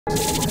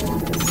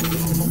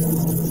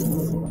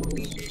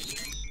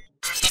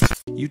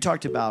You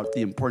talked about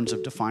the importance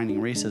of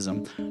defining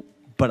racism,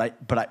 but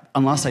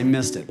unless I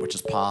missed it, which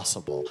is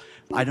possible,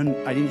 I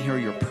didn't hear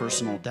your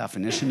personal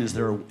definition. Is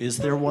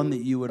there one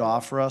that you would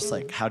offer us?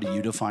 Like, how do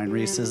you define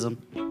racism?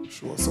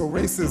 Sure. So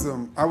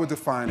racism, I would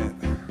define it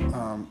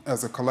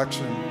as a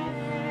collection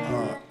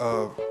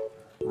of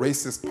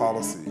racist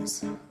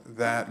policies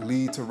that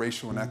lead to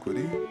racial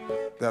inequity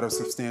that are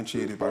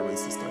substantiated by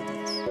racist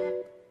ideas.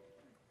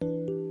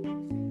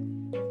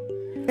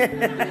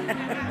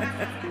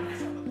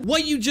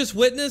 What you just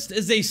witnessed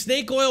is a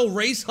snake oil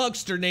race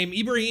huckster named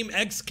Ibrahim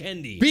X.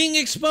 Kendi being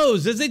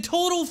exposed as a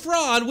total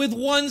fraud with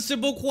one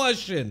simple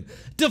question: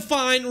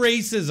 define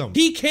racism.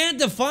 He can't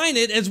define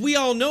it as we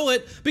all know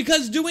it,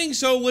 because doing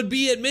so would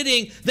be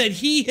admitting that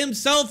he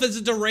himself is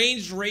a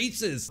deranged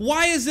racist.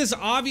 Why is this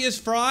obvious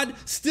fraud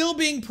still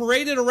being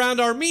paraded around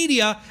our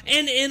media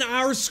and in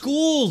our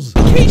schools?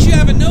 In case you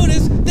haven't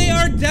noticed, they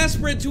are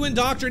desperate to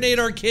indoctrinate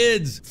our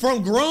kids.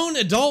 From grown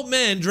adult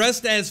men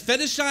dressed as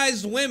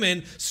fetishized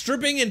women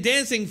stripping and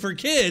dancing for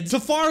kids, to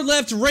far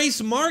left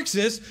race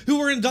Marxists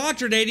who are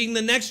indoctrinating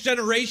the next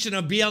generation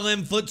of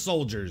BLM foot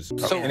soldiers.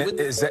 So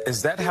is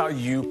that how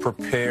you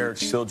prepare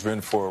children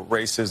for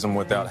racism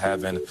without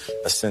having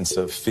a sense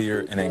of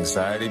fear and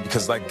anxiety?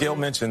 Because like Gail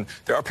mentioned,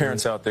 there are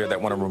parents out there that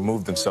want to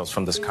remove themselves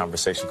from this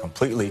conversation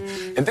completely.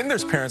 And then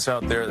there's parents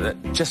out there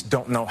that just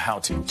don't know how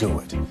to do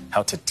it,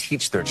 how to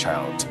teach their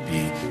child to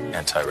be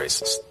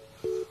anti-racist.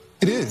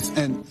 It is,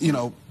 and you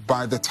know,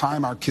 by the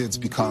time our kids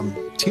become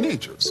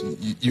teenagers,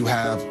 you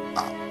have,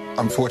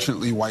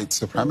 unfortunately, white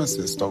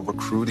supremacists are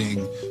recruiting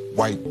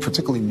white,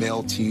 particularly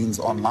male teens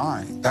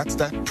online.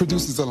 That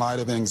produces a lot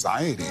of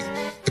anxiety,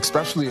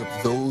 especially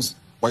if those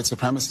white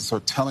supremacists are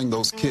telling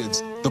those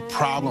kids the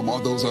problem are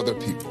those other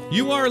people.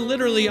 You are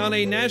literally on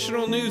a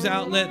national news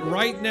outlet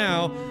right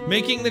now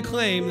making the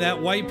claim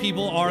that white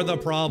people are the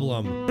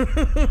problem.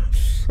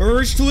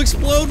 Urge to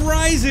explode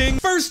rising.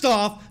 First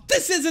off,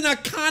 this isn't a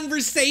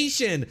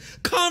conversation.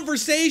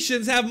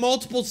 Conversations have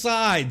multiple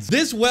sides.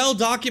 This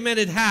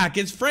well-documented hack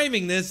is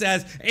framing this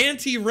as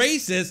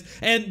anti-racist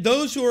and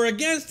those who are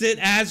against it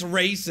as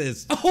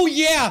racist. Oh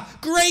yeah,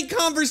 great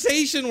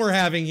conversation we're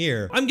having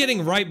here. I'm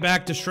getting right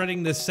back to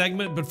shredding this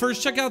segment, but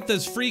first check out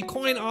this free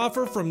coin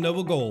offer from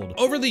Noble Gold.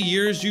 Over the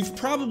years, you've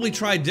probably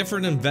tried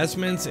different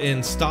investments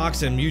in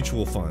stocks and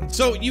mutual funds,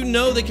 so you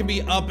know they can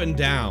be up and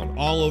down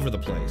all over the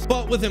place.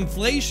 But with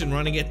inflation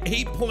running at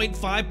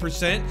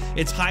 8.5%,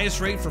 its highest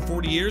rate for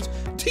 40 years,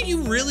 do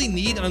you really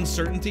need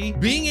uncertainty?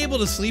 Being able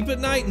to sleep at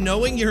night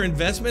knowing your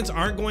investments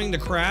aren't going to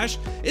crash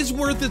is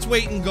worth its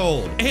weight in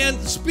gold. And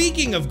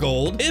speaking of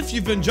gold, if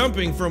you've been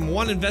jumping from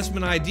one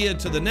investment idea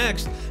to the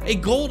next, a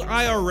gold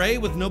IRA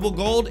with Noble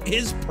Gold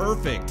is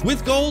perfect.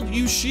 With gold,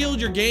 you shield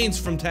your gains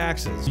from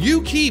taxes.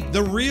 You keep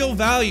the real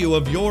value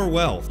of your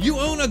wealth. You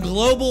own a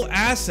global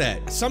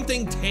asset,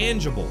 something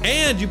tangible,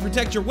 and you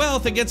protect your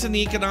wealth against an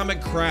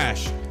economic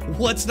crash.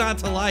 What's not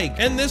to like?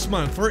 And this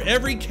month, for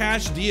every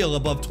cash deal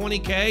above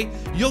 20K,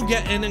 you'll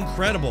get an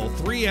incredible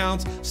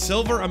 3-ounce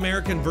silver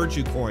American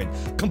Virtue coin,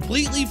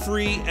 completely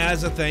free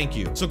as a thank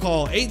you. So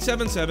call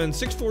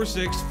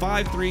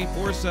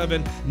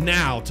 877-646-5347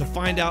 now to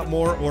find out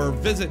more, or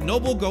visit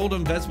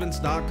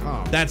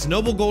noblegoldinvestments.com. That's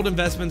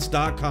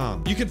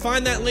noblegoldinvestments.com. You can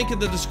find that link in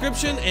the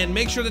description, and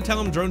make sure to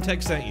tell them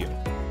Dronetek sent you.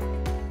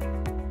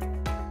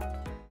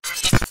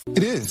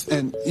 It is,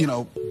 and you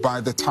know,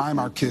 by the time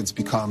our kids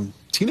become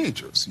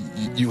teenagers,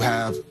 you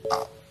have,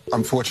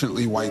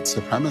 unfortunately, white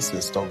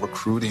supremacists are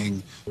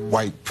recruiting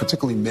white,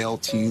 particularly male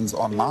teens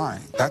online.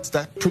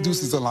 That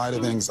produces a lot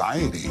of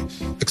anxiety,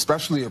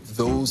 especially if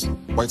those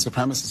white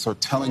supremacists are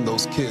telling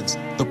those kids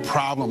the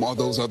problem are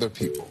those other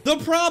people. The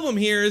problem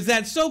here is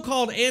that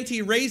so-called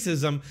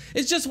anti-racism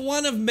is just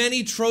one of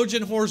many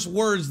Trojan horse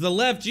words the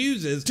left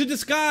uses to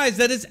disguise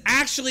that it's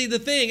actually the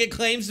thing it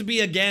claims to be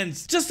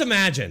against. Just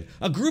imagine,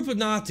 a group of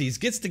Nazis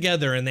gets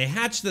together and they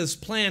hatch this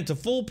plan to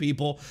fool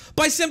people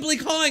by simply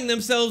calling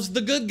themselves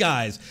the good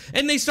guys.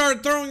 And they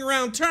start throwing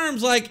around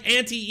terms like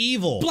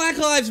anti-evil. Black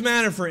Lives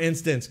Matter, for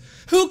instance.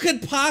 Who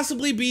could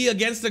possibly be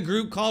against a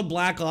group called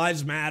Black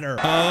Lives Matter?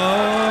 Oh.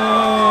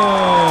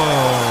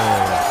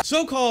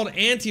 So-called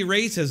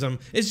anti-racism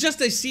is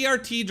just a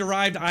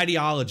CRT-derived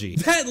ideology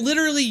that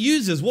literally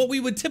uses what we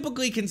would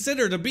typically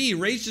consider to be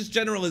racist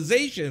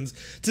generalizations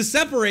to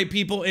separate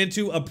people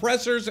into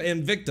oppressors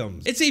and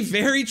victims. It's a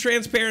very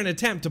transparent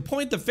attempt to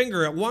point the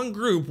finger at one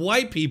group,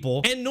 white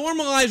people, and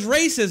normalize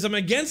racism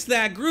against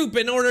that group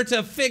in order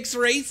to fix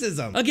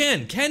racism.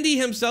 Again, Kendi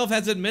himself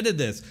has admitted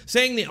this,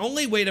 saying the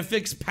only way to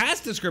fix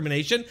past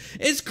discrimination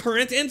is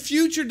current and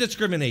future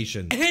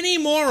discrimination. Any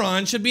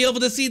moron should be able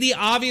to see the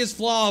obvious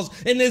flaws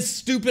in this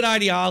stupid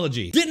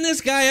ideology. Didn't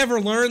this guy ever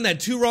learn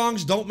that 2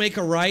 wrongs don't make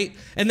a right,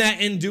 and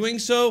that in doing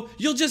so,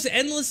 you'll just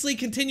endlessly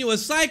continue a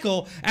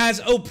cycle as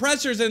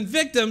oppressors and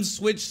victims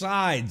switch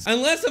sides?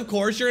 Unless, of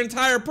course, your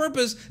entire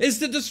purpose is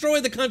to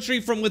destroy the country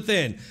from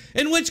within,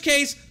 in which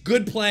case,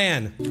 good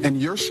plan.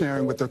 And you're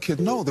sharing with their kid,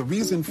 no, the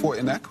reason for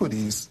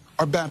inequities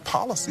are bad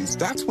policies.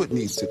 That's what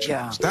needs to change.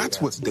 Yeah.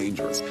 That's what's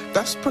dangerous.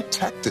 That's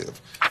protective,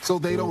 so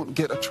they don't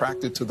get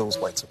attracted to those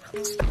white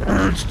supremacists.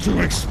 Urge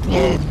to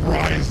explode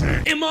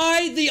rising. Am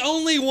I the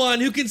only one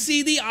who can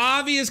see the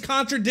obvious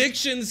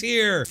contradictions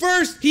here?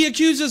 First, he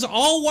accuses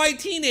all white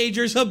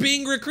teenagers of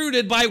being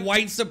recruited by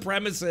white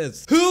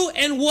supremacists. Who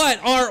and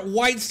what are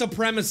white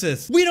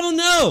supremacists? We don't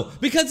know,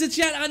 because it's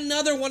yet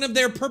another one of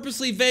their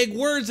purposely vague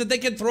words that they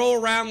can throw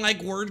around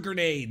like word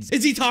grenades.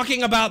 Is he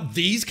talking about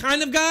these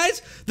kind of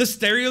guys? The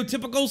stereotypical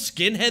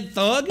skinhead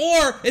thug?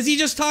 Or is he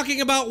just talking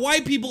about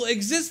white people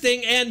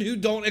existing and who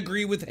don't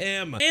agree with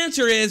him?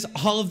 Answer is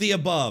all of the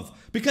above,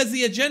 because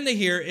the agenda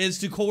here is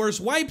to coerce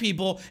white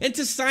people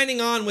into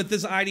signing on with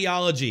this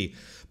ideology.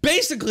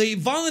 Basically,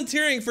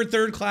 volunteering for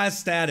third-class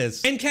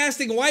status and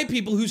casting white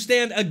people who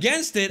stand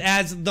against it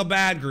as the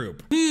bad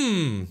group.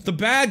 The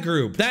bad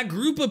group. That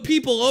group of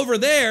people over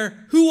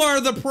there who are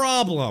the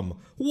problem.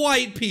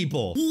 White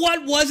people.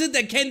 What was it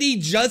that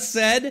Kendi just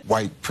said?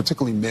 White,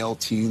 particularly male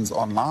teens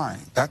online.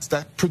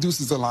 That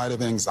produces a lot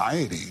of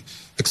anxiety,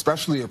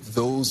 especially if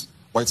those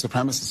white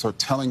supremacists are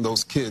telling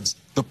those kids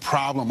the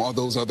problem are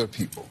those other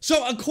people.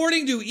 So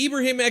according to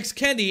Ibrahim X.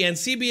 Kendi and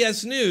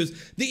CBS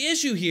News, the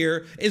issue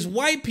here is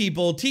white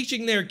people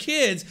teaching their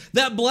kids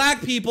that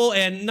black people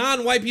and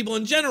non-white people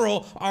in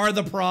general are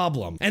the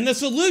problem. And the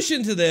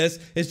solution to this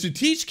is to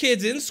teach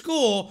kids in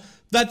school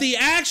that the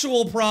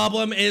actual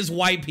problem is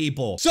white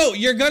people. So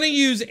you're gonna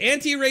use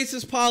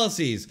anti-racist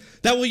policies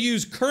that will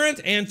use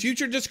current and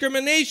future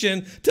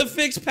discrimination to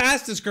fix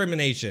past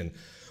discrimination,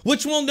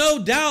 which will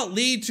no doubt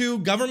lead to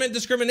government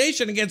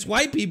discrimination against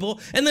white people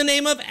in the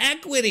name of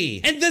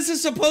equity. And this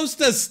is supposed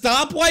to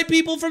stop white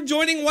people from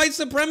joining white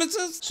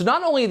supremacists? So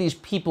not only are these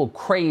people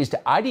crazed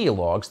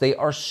ideologues, they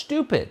are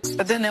stupid.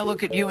 But then they'll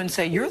look at you and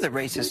say, you're the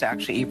racist,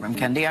 actually, Ibram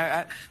Kendi.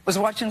 I was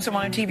watching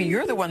someone on TV.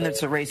 You're the one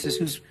that's a racist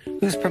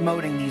who's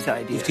promoting these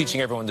ideas. You're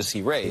teaching everyone to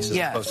see race as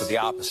opposed to the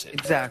opposite.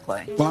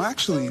 Exactly. Well, I'm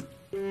actually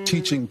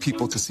teaching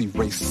people to see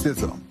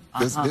racism.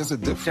 There's a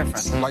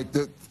difference. Like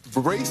the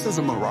race is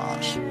a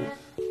mirage.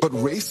 But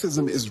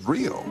racism is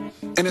real.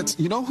 And it's,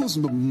 you know who's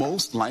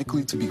most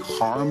likely to be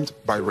harmed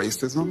by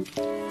racism?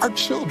 Our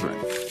children.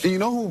 And you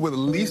know who were the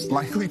least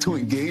likely to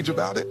engage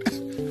about it?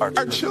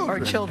 Our children.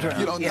 Our children.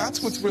 You know,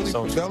 that's what's really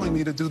compelling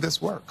me to do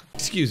this work.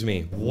 Excuse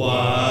me.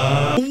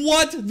 What?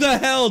 What the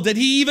hell did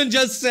he even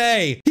just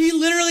say? He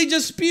literally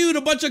just spewed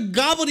a bunch of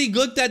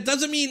gobbledygook that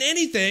doesn't mean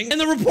anything. And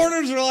the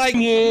reporters are like,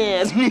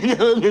 yes.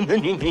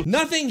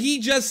 Nothing he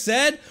just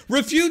said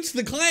refutes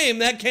the claim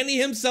that Kendi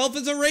himself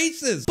is a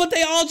racist. But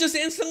they all just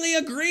instantly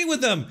agree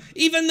with him,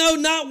 even though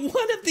not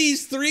one of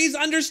these threes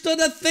understood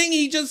a thing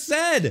he just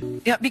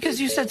said. Yeah, because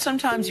you said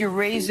sometimes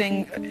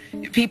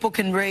people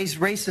can raise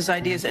racist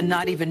ideas and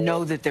not even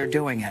know that they're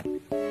doing it.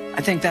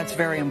 I think that's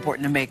very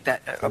important to make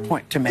that a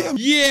point to make.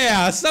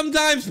 Yeah,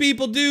 sometimes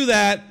people do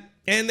that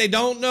and they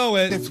don't know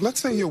it. If,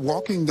 let's say, you're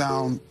walking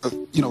down,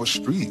 a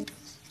street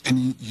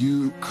and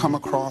you come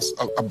across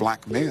a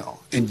black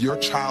male and your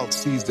child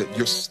sees that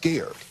you're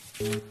scared,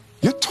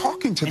 you're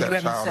talking to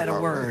that child. You haven't said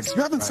a word.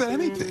 You haven't said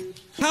anything.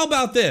 How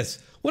about this?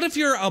 What if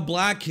you're a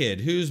black kid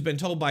who's been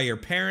told by your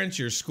parents,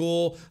 your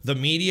school, the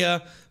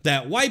media,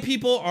 that white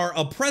people are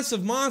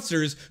oppressive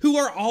monsters who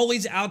are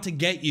always out to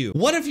get you?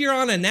 What if you're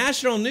on a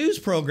national news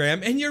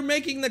program and you're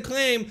making the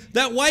claim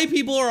that white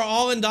people are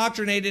all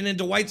indoctrinated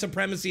into white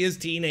supremacy as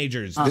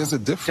teenagers? There's a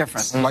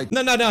difference. Like,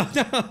 No.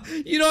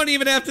 You don't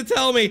even have to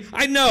tell me.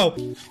 I know.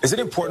 Is it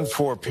important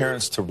for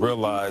parents to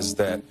realize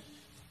that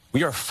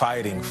we are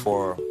fighting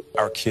for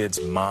our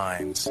kids'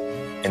 minds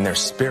and their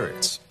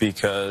spirits?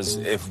 Because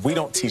if we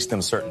don't teach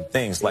them certain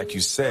things, like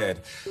you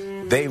said,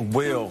 they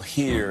will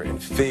hear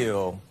and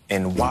feel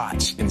and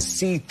watch and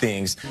see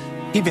things,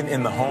 even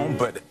in the home,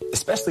 but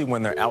especially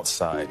when they're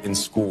outside in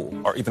school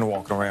or even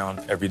walking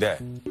around every day.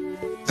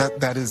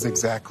 That is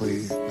exactly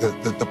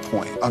the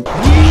point.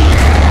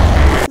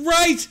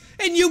 Right,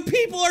 and you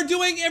people are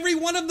doing every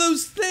one of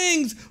those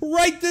things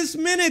right this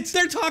minute.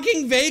 They're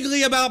talking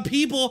vaguely about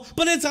people,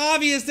 but it's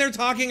obvious they're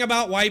talking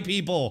about white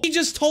people. He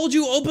just told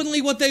you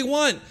openly what they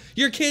want.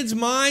 Your kids'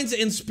 minds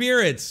and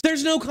spirits.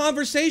 There's no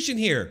conversation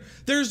here.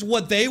 There's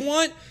what they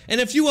want, and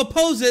if you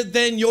oppose it,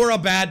 then you're a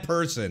bad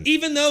person.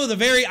 Even though the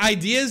very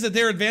ideas that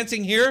they're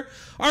advancing here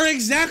are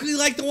exactly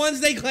like the ones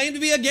they claim to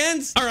be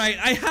against. All right,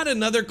 I had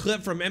another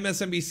clip from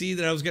MSNBC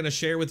that I was gonna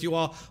share with you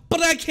all,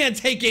 but I can't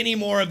take any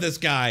more of this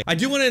guy. I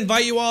do wanna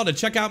invite you all to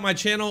check out my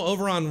channel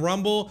over on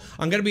Rumble.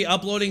 I'm gonna be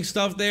uploading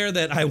stuff there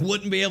that I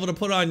wouldn't be able to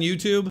put on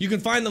YouTube. You can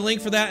find the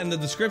link for that in the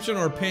description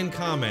or pinned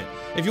comment.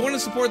 If you wanna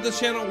support this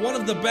channel, one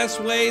of the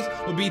best ways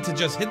would be to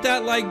just hit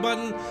that like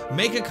button,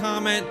 make a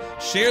comment,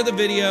 share the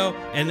video,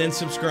 and then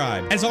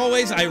subscribe. As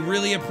always, I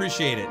really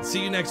appreciate it.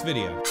 See you next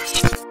video.